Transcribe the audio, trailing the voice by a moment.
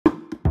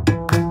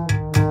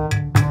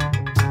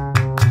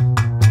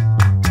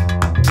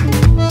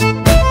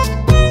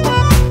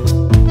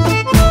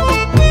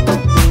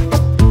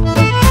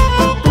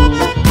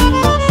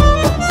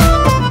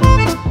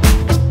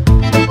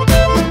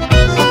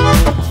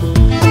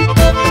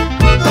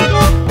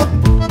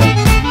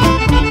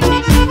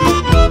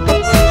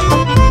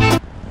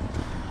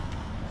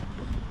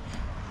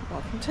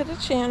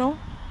channel.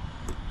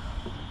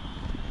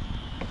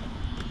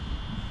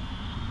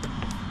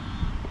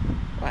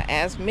 Well,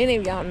 as many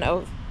of y'all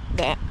know,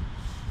 that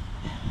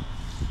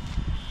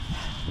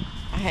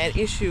I had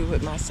issue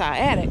with my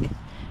sciatic,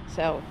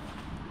 so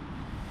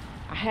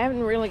I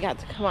haven't really got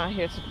to come out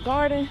here to the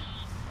garden.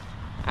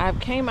 I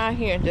came out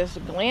here and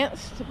just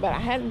glanced, but I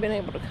hadn't been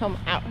able to come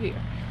out here.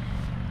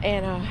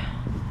 And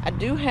I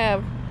do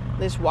have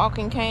this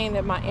walking cane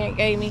that my aunt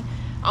gave me,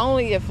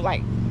 only if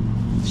like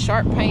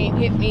sharp pain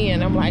hit me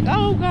and I'm like,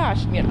 oh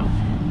gosh, you know,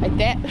 like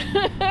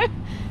that.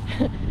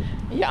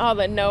 Y'all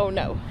that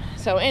know.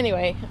 So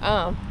anyway,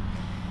 I'm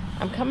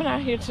coming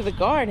out here to the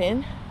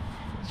garden,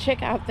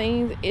 check out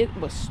things. It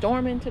was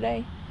storming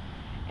today,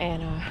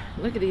 and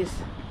look at these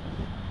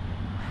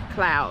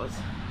clouds.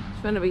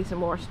 It's gonna be some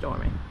more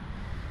storming,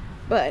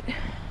 but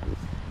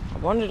I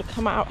wanted to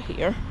come out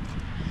here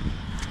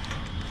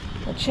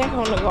and check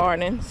on the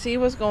garden, see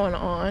what's going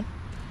on.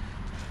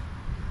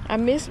 I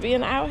miss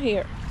being out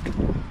here.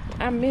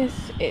 I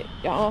miss it,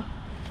 y'all.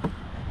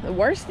 The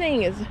worst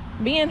thing is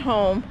being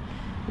home,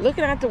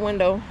 looking out the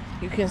window.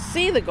 You can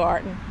see the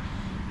garden,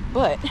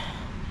 but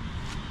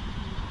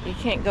you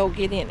can't go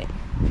get in it.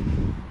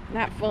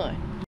 Not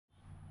fun.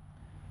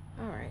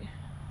 All right,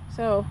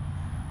 so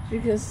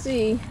you can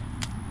see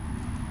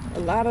a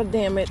lot of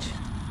damage,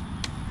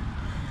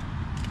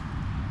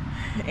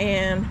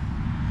 and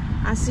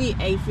I see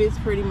aphids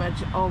pretty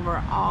much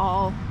over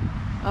all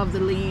of the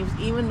leaves,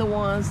 even the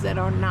ones that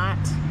are not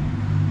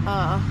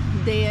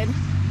dead.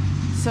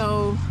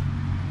 So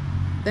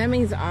that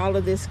means all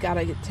of this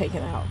gotta get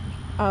taken out.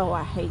 Oh,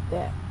 I hate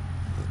that.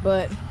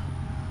 But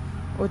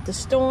with the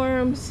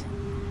storms,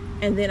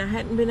 and then I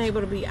hadn't been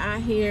able to be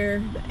out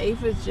here, the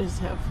aphids just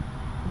have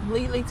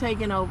completely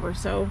taken over.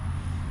 So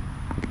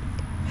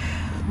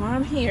while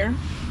I'm here,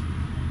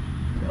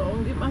 go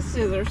and get my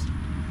scissors.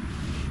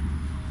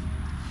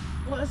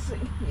 Let's see.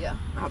 Yeah,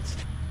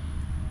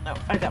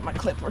 I got my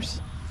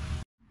clippers.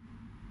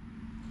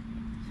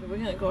 So we're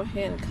gonna go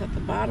ahead and cut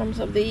the bottoms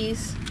of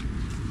these.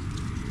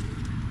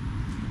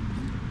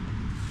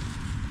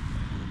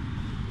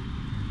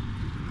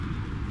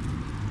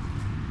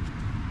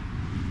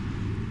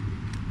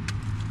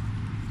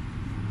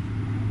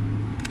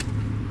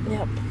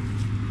 Yep,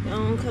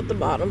 I'm gonna cut the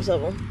bottoms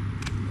of them.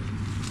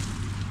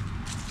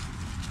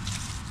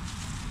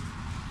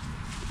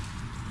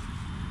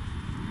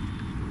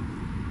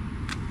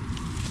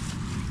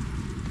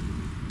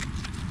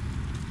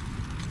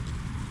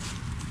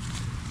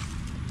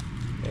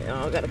 They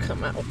all gotta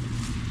come out.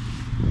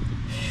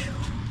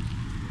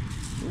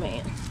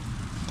 Man,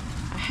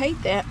 I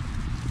hate that,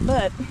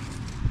 but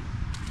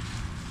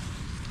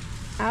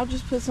I'll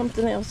just put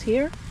something else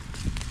here.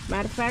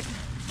 Matter of fact,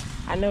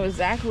 I know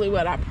exactly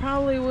what I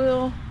probably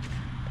will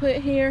put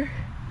here.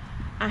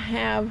 I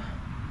have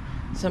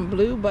some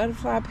blue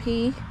butterfly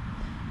pea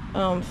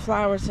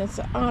flowers, since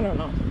I don't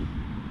know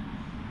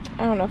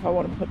if I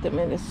want to put them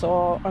in the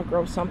soil or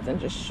grow something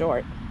just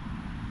short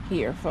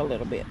here for a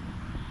little bit.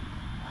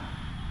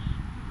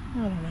 I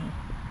don't know,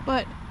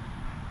 but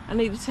I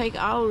need to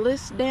take all of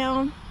this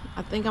down.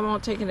 I think I'm gonna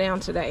take it down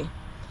today.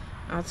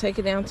 I'll take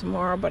it down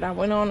tomorrow, but I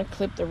went on and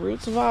clipped the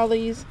roots of all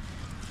these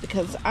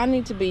because I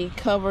need to be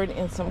covered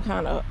in some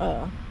kind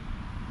of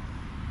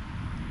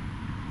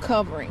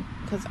covering,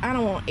 because I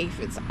don't want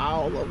aphids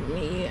all over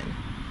me. And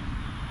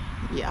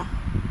yeah,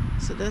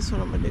 so that's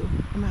what I'm gonna do.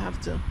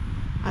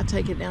 I'll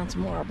take it down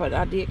tomorrow, but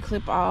I did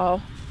clip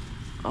all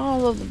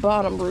of the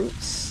bottom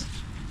roots,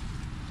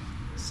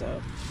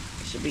 so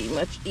it should be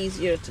much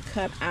easier to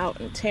cut out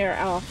and tear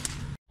off.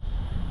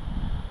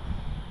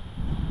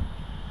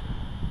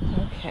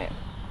 Okay,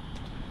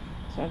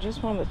 so I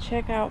just want to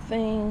check out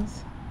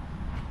things.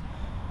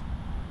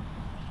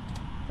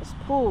 This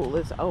pool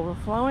is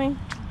overflowing.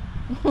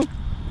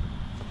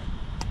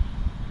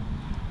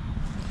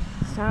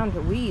 It's time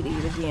to weed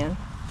eat again.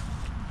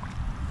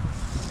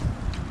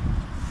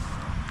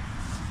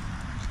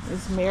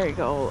 This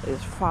marigold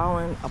is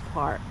falling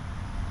apart.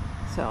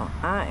 So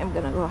I am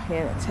gonna go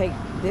ahead and take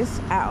this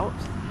out.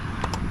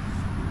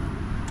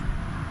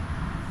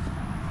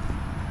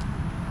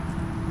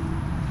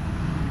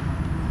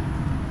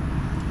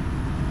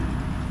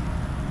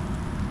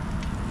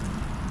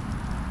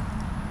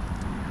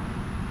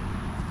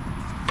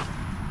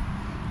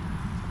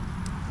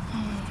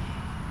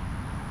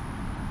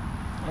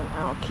 And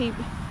I'll keep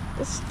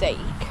the stake.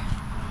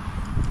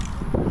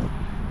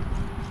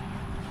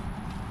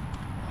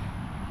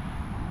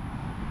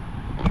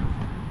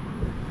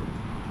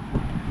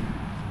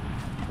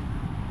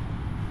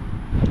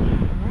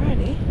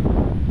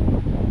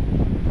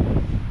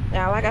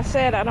 Now, like I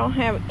said, I don't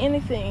have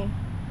anything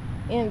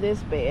in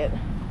this bed.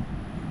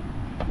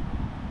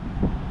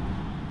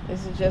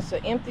 This is just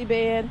an empty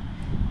bed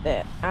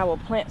that I will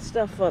plant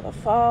stuff for the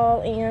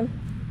fall in.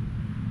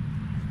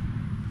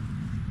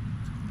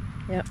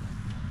 Yep.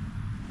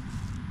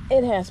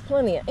 It has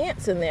plenty of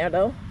ants in there,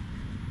 though.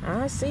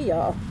 I see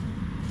y'all.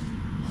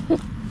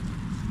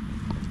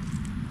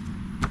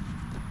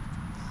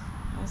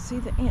 I see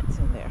the ants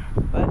in there.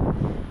 But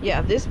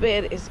yeah, this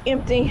bed is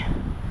empty.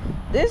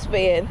 this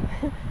bed,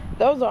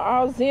 those are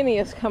all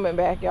zinnias coming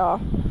back,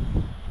 y'all.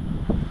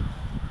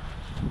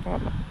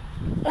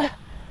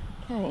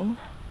 Okay.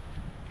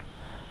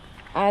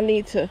 I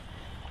need to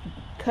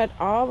cut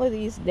all of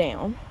these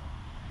down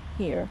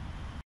here.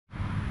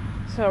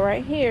 So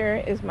right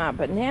here is my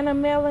banana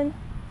melon,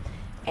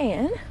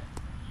 and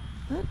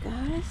look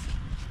guys,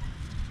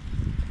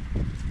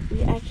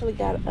 we actually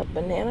got a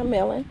banana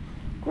melon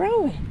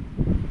growing.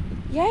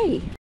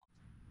 Yay!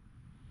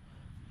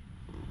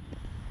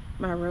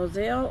 My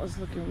roselle is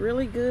looking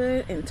really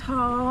good and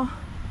tall,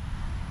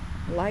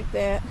 like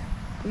that.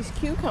 These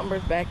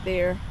cucumbers back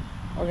there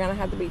are gonna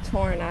have to be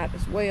torn out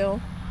as well.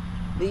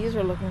 These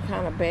are looking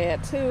kind of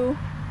bad too.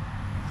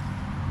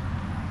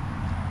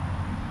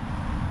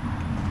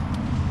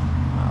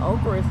 My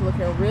okra is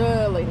looking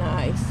really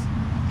nice.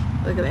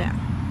 Look at that.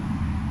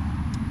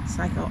 It's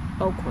like an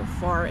okra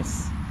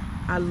forest.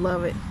 I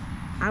love it.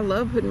 I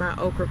love putting my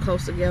okra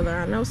close together.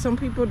 I know some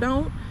people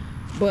don't,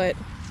 but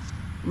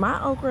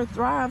my okra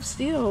thrives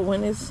still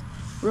when it's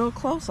real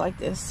close like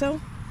this. So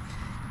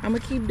I'm gonna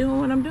keep doing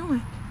what I'm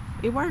doing.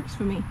 It works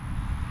for me.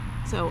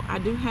 So I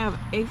do have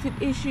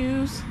aphid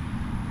issues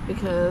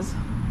because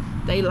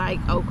they like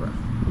okra.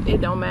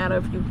 It don't matter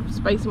if you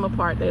space them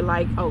apart, they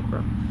like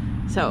okra.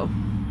 So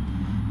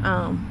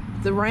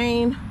the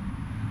rain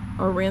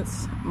or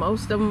rinse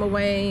most of them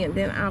away, and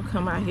then I'll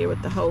come out here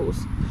with the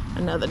hose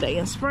another day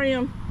and spray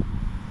them.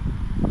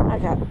 I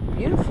got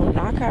beautiful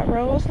knockout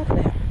rose. Look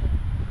at that.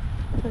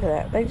 Look at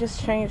that. They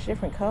just changed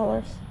different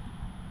colors.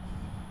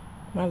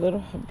 My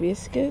little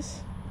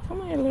hibiscus.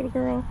 Come here, little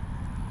girl.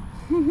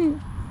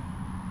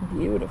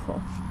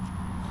 Beautiful.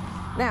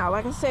 Now,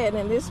 like I said,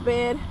 in this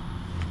bed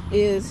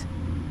is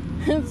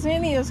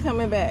zinnias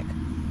coming back.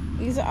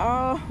 These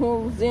are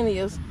all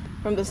zinnias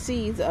from the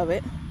seeds of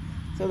it.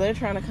 So they're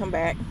trying to come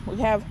back. We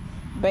have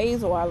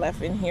basil I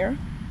left in here.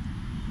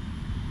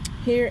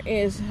 Here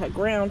is a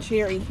ground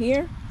cherry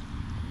here.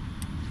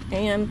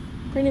 And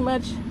pretty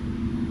much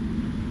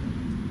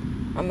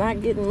I'm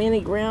not getting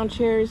many ground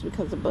cherries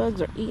because the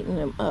bugs are eating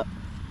them up.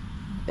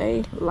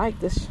 They like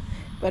this,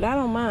 but I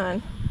don't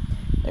mind.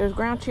 There's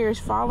ground cherries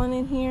falling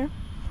in here.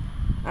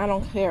 I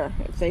don't care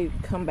if they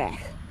come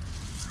back.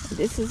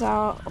 This is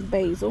all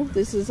basil.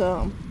 This is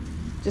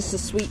just a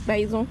sweet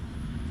basil.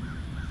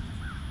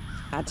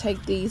 I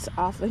take these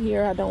off of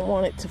here. I don't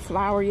want it to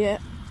flower yet.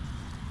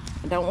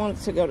 I don't want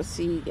it to go to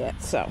seed yet.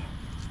 So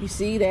you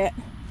see that,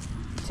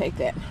 take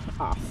that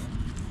off.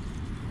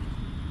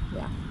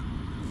 Yeah.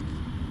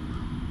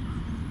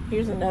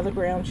 Here's another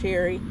ground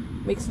cherry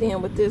mixed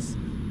in with this.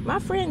 My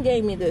friend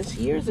gave me this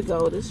years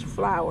ago, this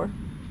flower.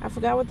 I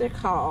forgot what they're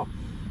called,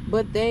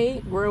 but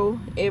they grow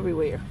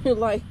everywhere.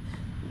 Like,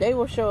 they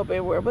will show up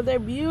everywhere, but they're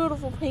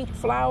beautiful pink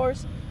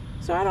flowers,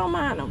 so I don't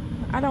mind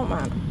them. I don't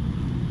mind them.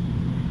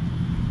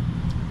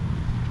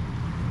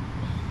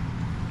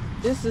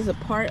 This is a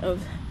part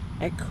of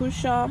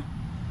Acacia.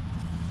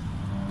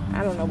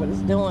 I don't know what it's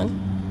doing.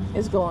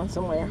 It's going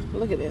somewhere.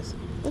 Look at this.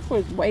 Look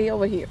where it's way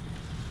over here.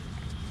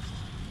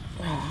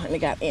 Oh, and it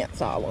got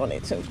ants all on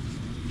it too.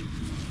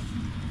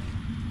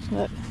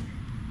 Look.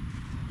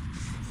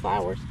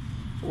 Flowers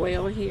way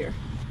over here.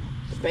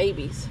 The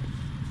babies.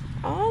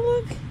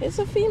 Oh, look. It's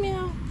a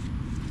female.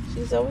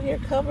 She's over here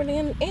covered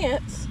in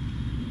ants.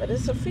 But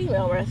it's a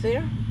female right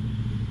there.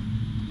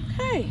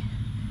 Okay.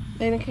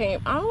 Then it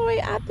came all the way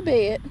out the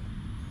bed.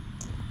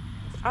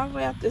 All the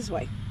way out this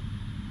way.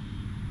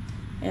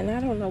 And I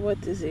don't know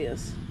what this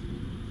is.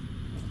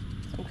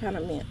 Some kind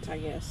of mint, I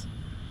guess.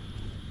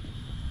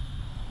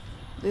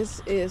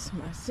 This is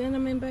my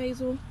cinnamon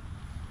basil.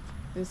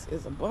 This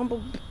is a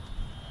bumblebee.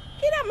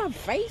 Get out my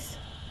face.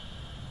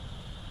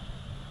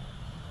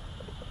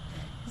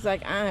 It's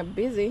like I am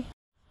busy.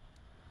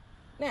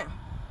 Now,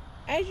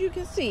 as you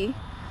can see,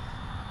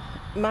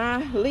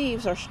 my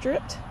leaves are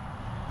stripped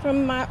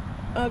from my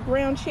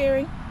ground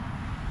cherry.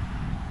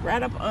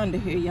 Right up under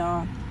here,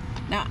 y'all.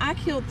 Now, I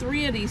killed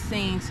 3 of these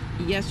things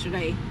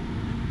yesterday.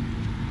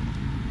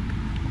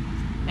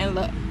 And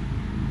look.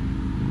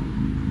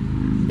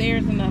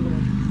 There's another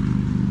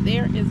one.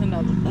 There is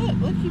another one.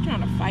 Look, he's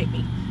trying to fight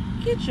me.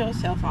 Get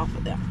yourself off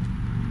of them.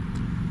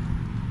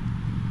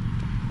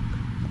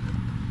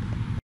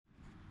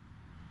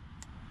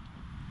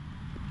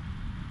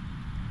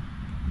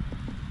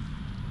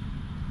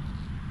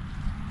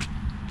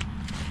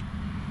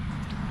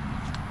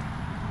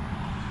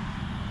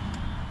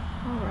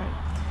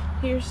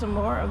 Here's some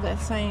more of that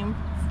same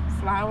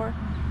flower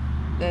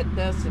that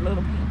does the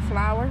little pink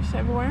flowers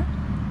everywhere.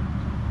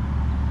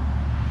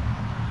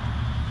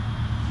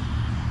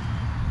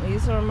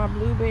 These are my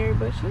blueberry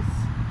bushes.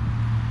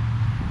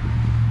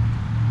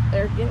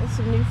 They're getting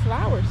some new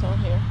flowers on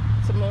here.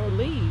 Some more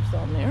leaves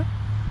on there.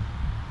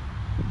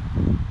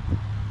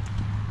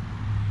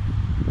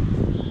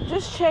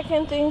 Just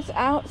checking things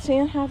out,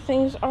 seeing how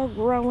things are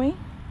growing.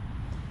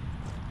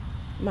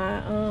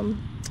 My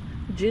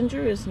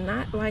ginger is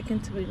not liking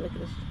to be, look at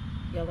this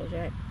yellow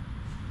jack.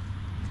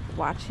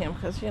 Watch him,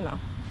 because you know,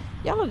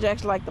 yellow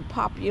jacks like to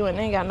pop you and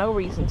they ain't got no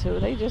reason to.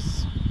 They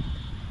just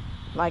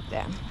like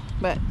that.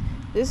 But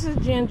this is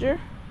ginger.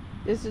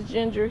 This is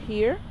ginger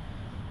here.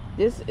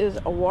 This is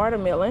a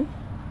watermelon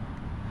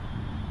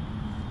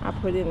I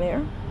put in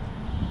there.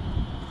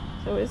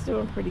 So it's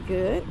doing pretty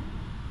good.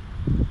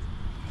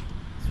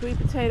 Sweet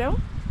potato.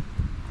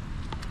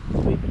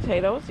 Sweet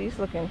potatoes. These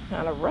looking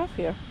kind of rough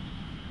here.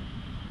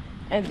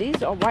 And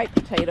these are white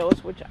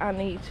potatoes, which I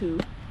need to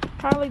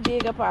probably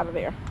dig up out of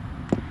there.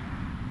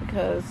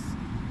 Because,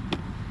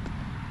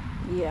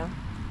 yeah,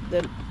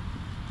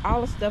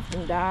 all the stuff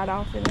done died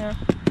off in there.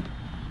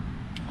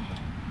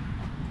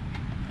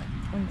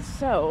 And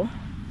so,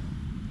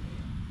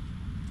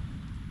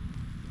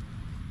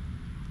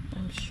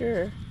 I'm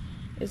sure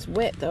it's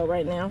wet though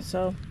right now,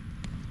 so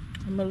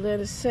I'm gonna let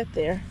it sit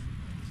there.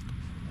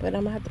 But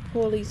I'm gonna have to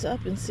pull these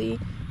up and see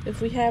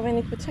if we have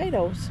any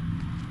potatoes.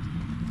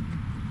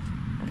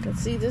 I can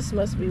see this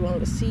must be one of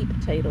the seed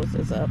potatoes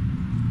that's up.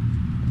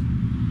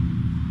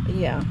 But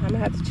yeah, I'm gonna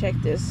have to check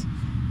this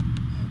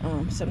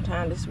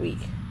sometime this week.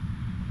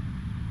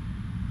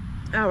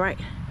 All right,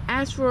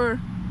 as for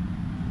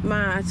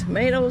my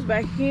tomatoes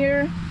back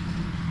here,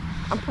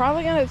 I'm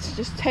probably gonna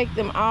just take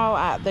them all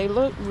out. They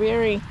look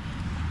very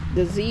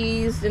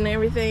diseased and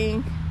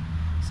everything,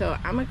 so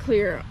I'm gonna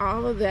clear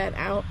all of that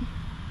out.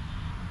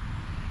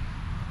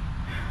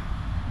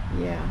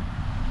 Yeah.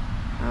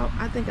 Oh,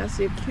 I think I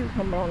see a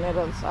cucumber on that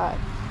other side.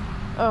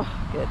 Oh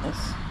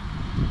goodness.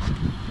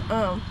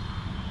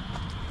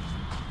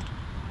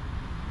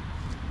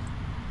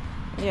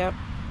 Yep.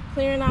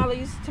 Clearing all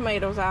these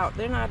tomatoes out.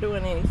 They're not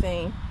doing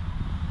anything.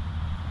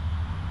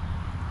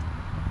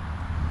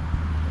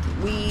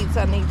 Weeds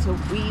I need to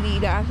weed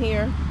eat out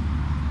here.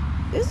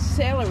 This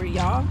celery,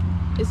 y'all,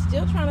 is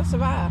still trying to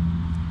survive.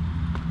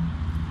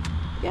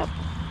 Yep.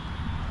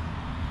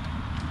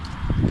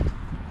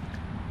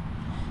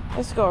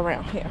 Let's go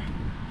around here.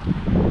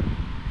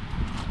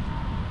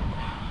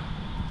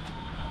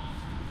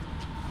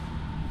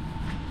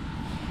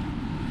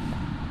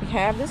 We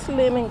have this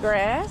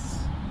lemongrass.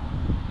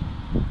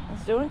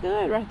 It's doing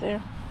good right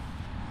there.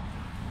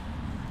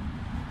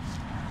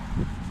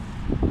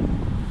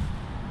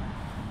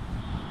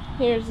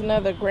 Here's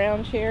another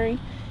ground cherry,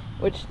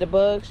 which the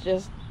bugs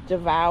just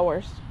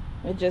devours.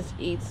 It just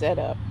eats that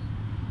up.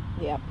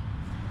 Yep.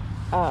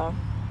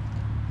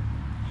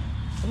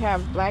 We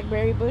have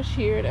blackberry bush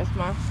here. That's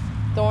my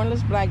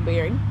thornless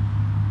blackberry.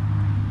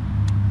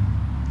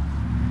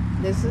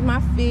 This is my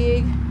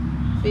fig.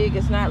 Fig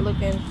is not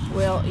looking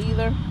well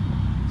either.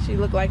 She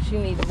looked like she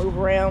needs to move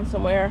around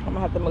somewhere. I'm gonna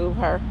have to move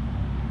her.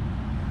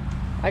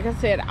 Like I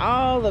said,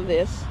 all of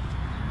this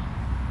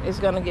is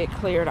gonna get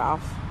cleared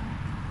off.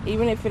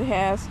 Even if it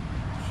has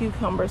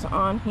cucumbers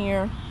on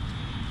here,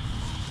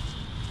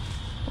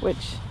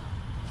 which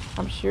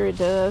I'm sure it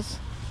does,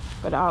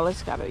 but all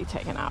it's got to be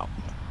taken out.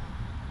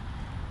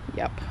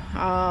 Yep,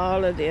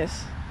 all of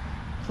this,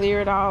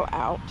 clear it all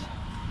out.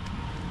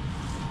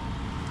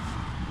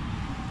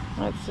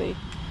 Let's see,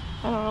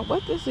 I don't know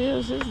what this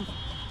is. This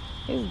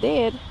is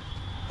dead,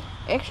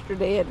 extra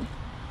dead.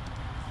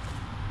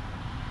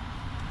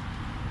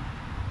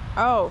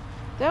 Oh,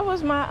 that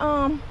was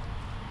my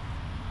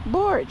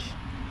borage.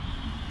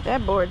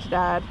 That borage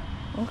died.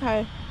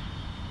 Okay.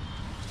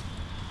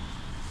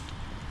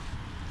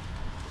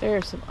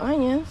 There's some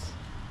onions.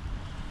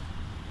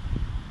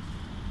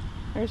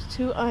 There's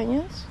 2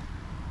 onions.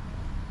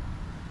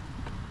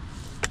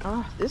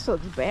 Oh, this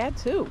looks bad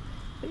too.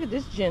 Look at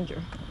this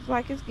ginger. It's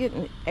like it's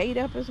getting ate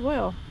up as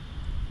well.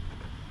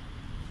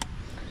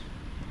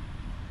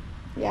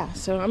 Yeah,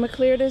 so I'm gonna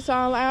clear this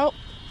all out.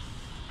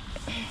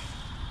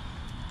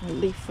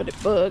 Leaf-footed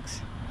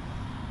bugs.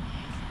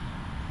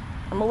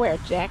 I'm gonna wear a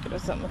jacket or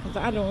something because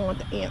I don't want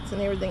the ants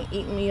and everything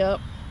eating me up.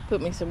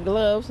 Put me some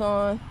gloves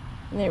on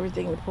and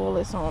everything to pull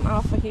this on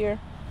off of here.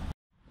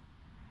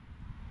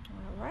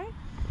 All right,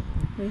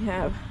 we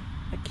have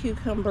a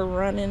cucumber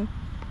running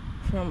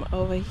from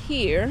over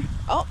here.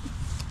 Oh,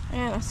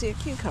 and I see a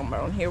cucumber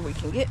on here we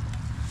can get.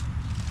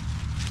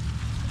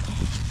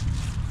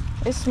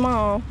 It's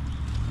small.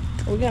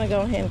 We're gonna go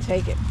ahead and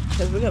take it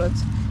because we're gonna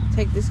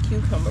take this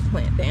cucumber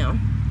plant down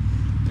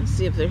and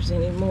see if there's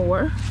any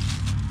more.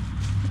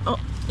 Oh,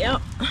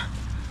 yep.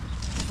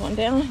 There's one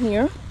down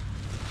here.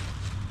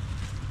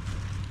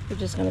 We're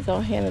just gonna go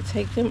ahead and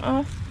take them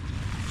off.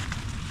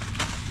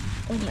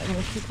 I'm not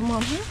gonna keep them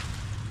on here.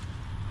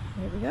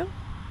 There we go.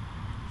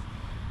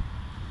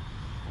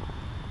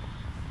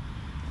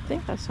 I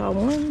think I saw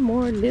one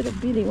more little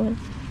bitty one.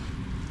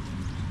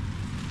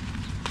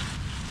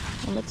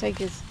 I'm gonna take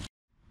his.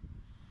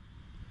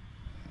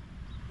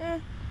 Yeah,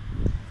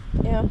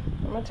 I'm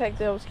gonna take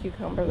those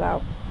cucumbers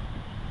out.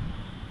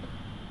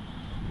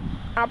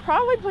 I'll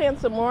probably plant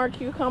some more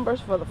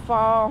cucumbers for the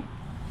fall.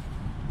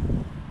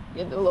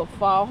 Get the little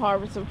fall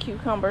harvest of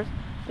cucumbers.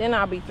 Then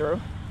I'll be through.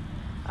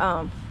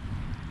 Like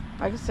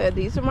I said,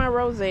 these are my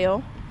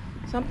roselle.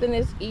 Something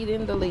is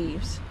eating the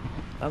leaves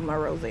of my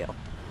roselle.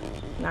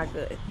 Not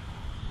good.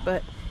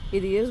 But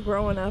it is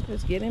growing up.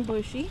 It's getting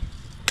bushy.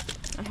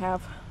 I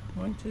have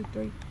 1, 2,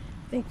 3,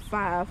 I think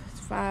 5. It's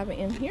 5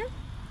 in here.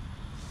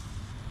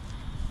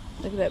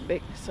 Look at that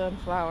big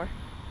sunflower.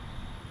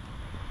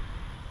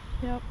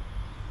 Yep.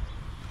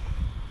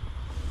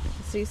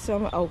 see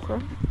some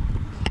okra.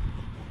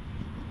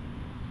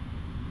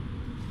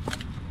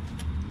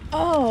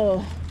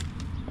 Oh,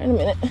 wait a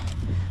minute.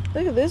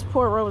 Look at this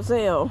poor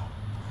Roselle.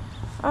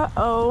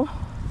 Uh-oh.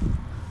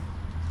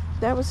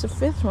 That was the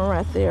 5th one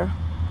right there.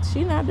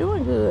 She not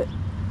doing good.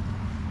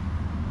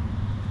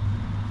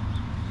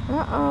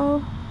 Uh-oh.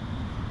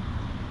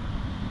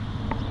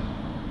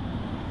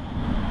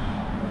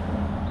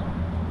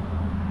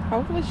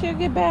 Hopefully she'll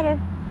get better.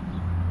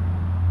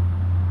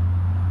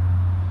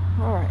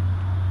 Alright.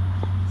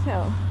 So,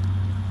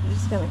 I'm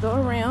just going to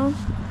go around.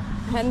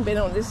 I hadn't been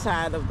on this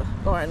side of the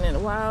garden in a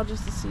while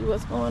just to see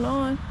what's going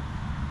on.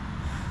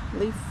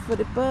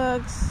 Leaf-footed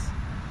bugs.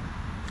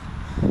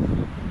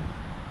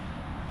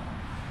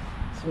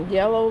 Some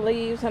yellow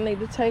leaves I need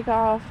to take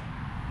off.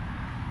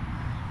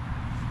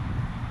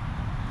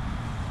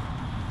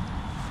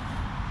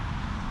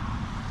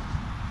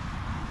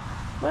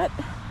 But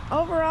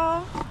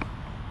overall,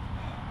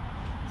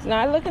 it's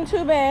not looking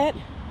too bad.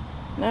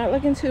 Not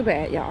looking too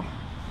bad, y'all.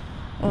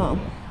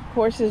 Of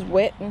course, it's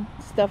wet and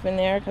stuff in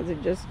there because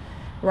it just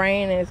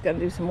rained and it's going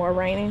to do some more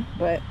raining.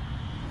 But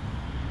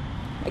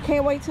I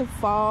can't wait to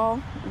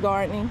fall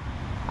gardening.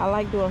 I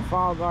like doing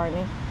fall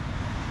gardening.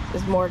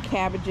 There's more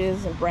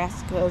cabbages and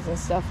brassicas and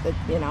stuff that,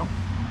 you know.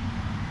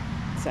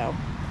 So,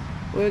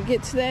 we'll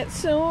get to that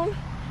soon.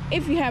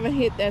 If you haven't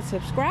hit that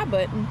subscribe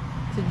button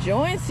to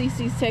join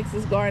CC's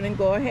Texas Gardening,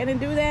 go ahead and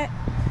do that.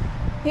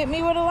 Hit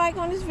me with a like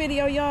on this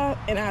video, y'all,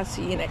 and I'll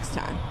see you next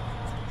time.